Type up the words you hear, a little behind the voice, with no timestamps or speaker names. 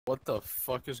What the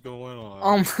fuck is going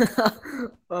on?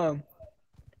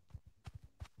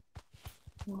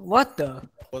 What the?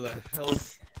 What the hell?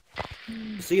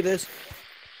 See this?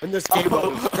 In this game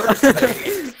mode,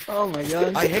 Oh my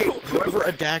god. I hate whoever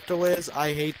a dactyl is.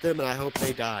 I hate them, and I hope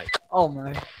they die. Oh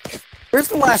my. Where's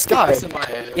the last guy? It's in my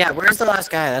head. Yeah, where's the last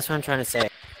guy? That's what I'm trying to say.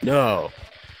 No.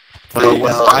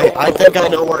 I think I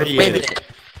know where he Wait a is. minute.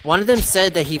 One of them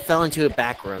said that he fell into a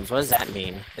back rooms. What does that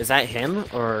mean? Is that him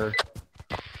or?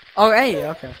 Oh hey,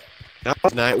 okay. That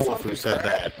was Nightwolf who said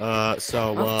that. Oh.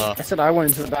 I said I went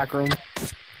into the back room.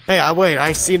 Hey,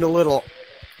 I seen a little.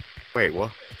 Wait,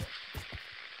 what?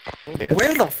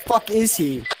 Where the fuck is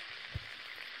he?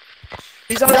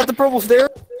 He's not at the purple stair.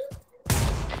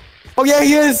 Oh yeah,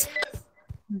 he is.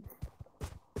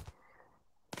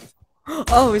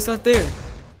 Oh, he's not there.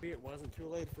 It wasn't too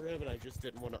late for him, and I just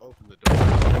didn't want to open the door.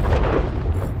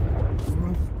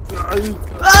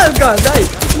 Oh god, nice.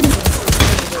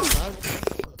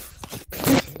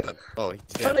 Oh, he's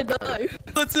How dead. did I die?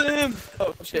 What's him?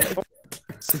 Oh shit.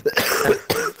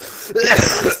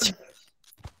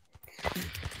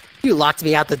 You locked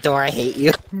me out the door. I hate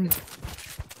you.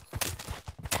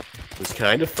 It's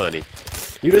kind of funny.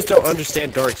 You just don't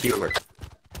understand dark humor.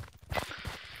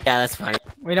 Yeah, that's funny.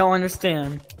 We don't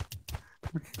understand.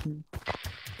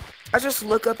 I just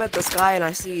look up at the sky and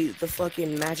I see the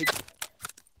fucking magic.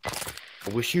 I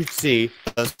wish you'd see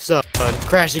the sun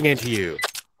crashing into you.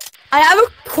 I have a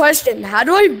question. How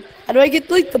do I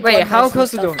get like the Wait, blood how vessel close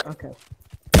to the stuff? door? Okay.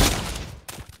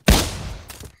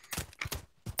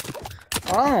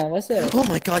 Oh, what's it? Oh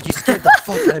my god, you scared the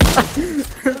fuck out of me.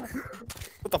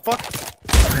 What the fuck?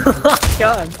 Oh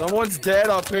god. Someone's dead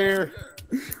up here.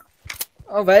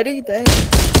 Already? Dang.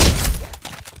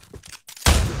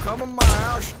 Come in my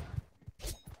house.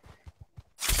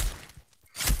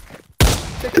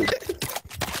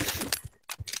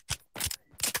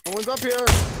 Someone's up here.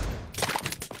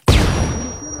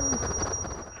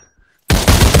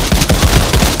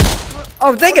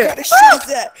 Oh, dang it! What shit is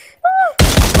that?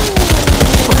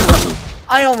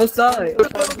 I almost died. You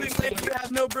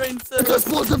have no brain cells.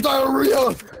 Explosive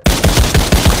diarrhea!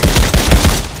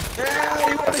 Yeah,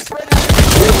 you want to spread it?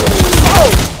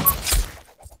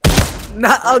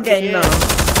 Not okay, no.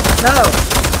 No.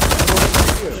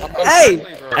 Hey!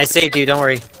 I saved you. Don't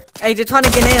worry. Hey, they're trying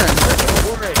to get in.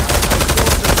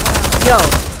 Yo,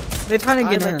 they're trying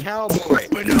to get I'm a in. cowboy.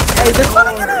 Hey, they're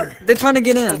trying to get in. They're trying to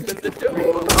get in.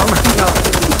 Oh my god.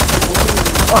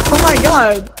 Oh my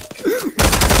god.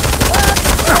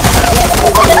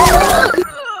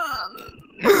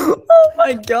 Oh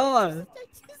my god.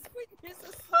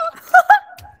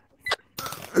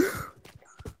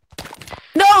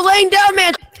 No, laying down,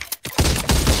 man.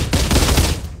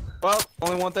 Well,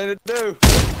 only one thing to do.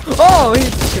 Oh, he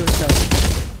just killed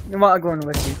himself. I'm not going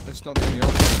with you. It's not me. Go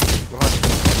ahead.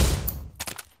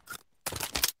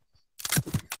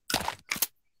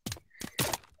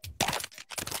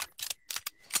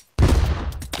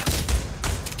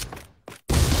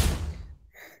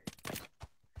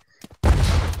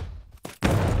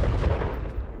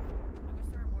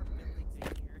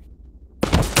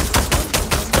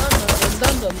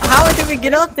 How did we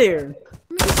get up there?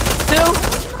 Two.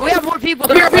 We have more people.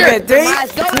 Okay, 3, 2,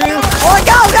 oh,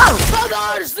 go!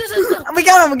 We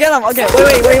got him, Okay,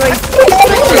 wait. Go!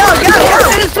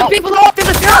 There's some people off in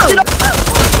the sky.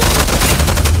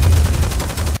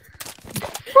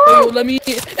 Go! Let me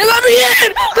in.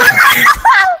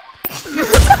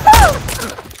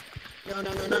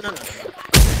 No.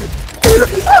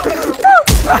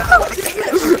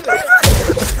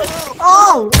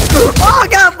 Oh! I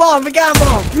got a bomb! We got a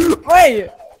bomb! Wait!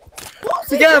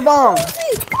 We got a bomb!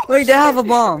 Wait, they have a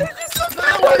bomb! There's a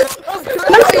guy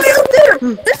up there!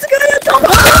 There's a guy up there! Oh,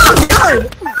 God!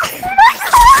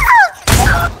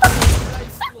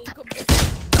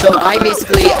 So I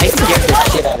scared the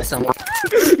shit out of someone.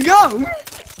 Go!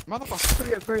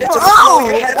 Motherfucker. Oh!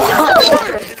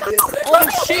 Oh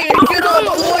shit! Get on,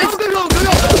 boys!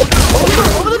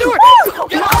 Open the door!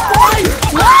 Get off,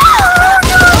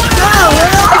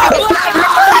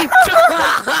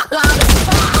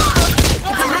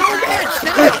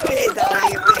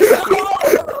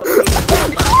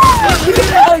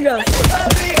 Oh god!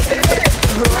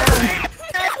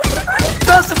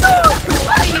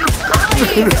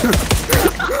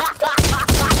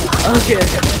 Okay.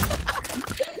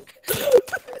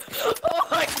 Oh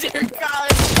my dear God!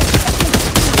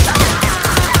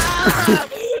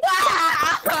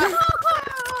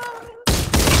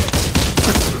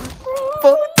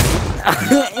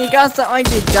 You got something like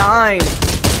you died. My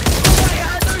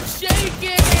hands are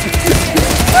shaking!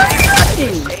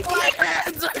 My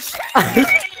hands are shaking!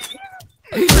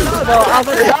 Well, I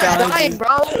was dying,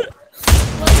 bro.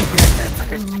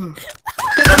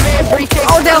 The man breaking.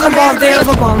 Oh, they have a bomb. They have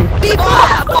a bomb.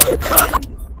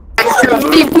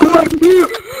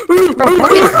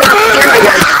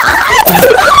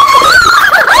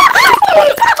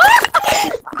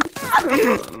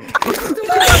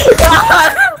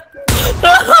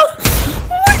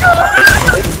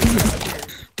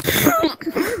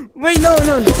 Wait, no.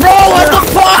 Bro, what the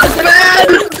fuck, man?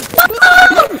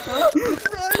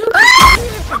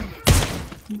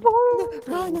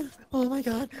 Oh my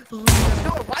god. No,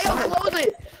 why don't close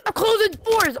it? I'm closing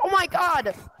doors. Oh my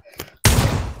god.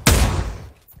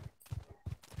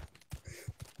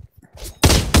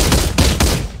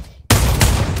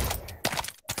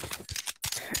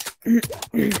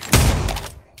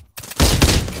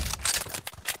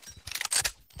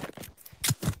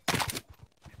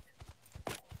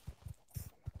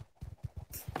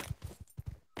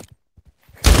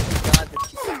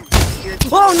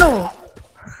 Oh no!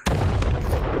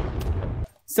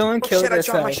 Someone killed Shit, I dropped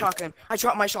my themselves. shotgun. I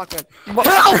dropped my shotgun.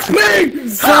 Help me!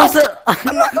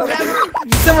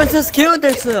 Someone just killed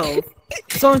themselves.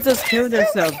 Someone just killed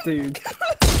themselves, dude.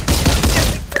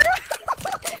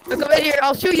 Look over here.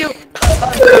 I'll shoot you.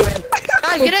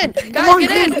 Guys, get in. Guys,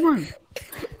 get in. Come on.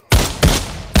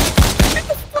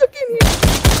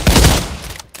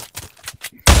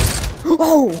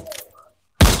 Oh!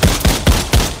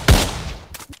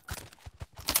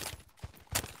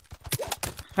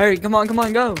 Hurry, come on,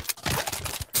 go!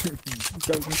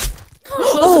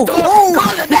 Oh!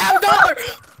 Close the damn door.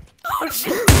 Oh,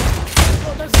 shit!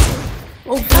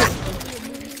 Oh,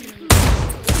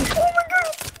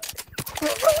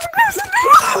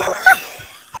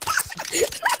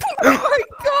 Oh my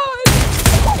god.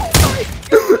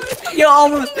 You're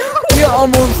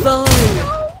almost done!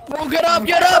 Bro, get up,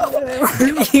 get up.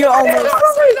 You're almost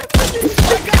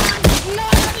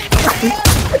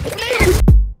No.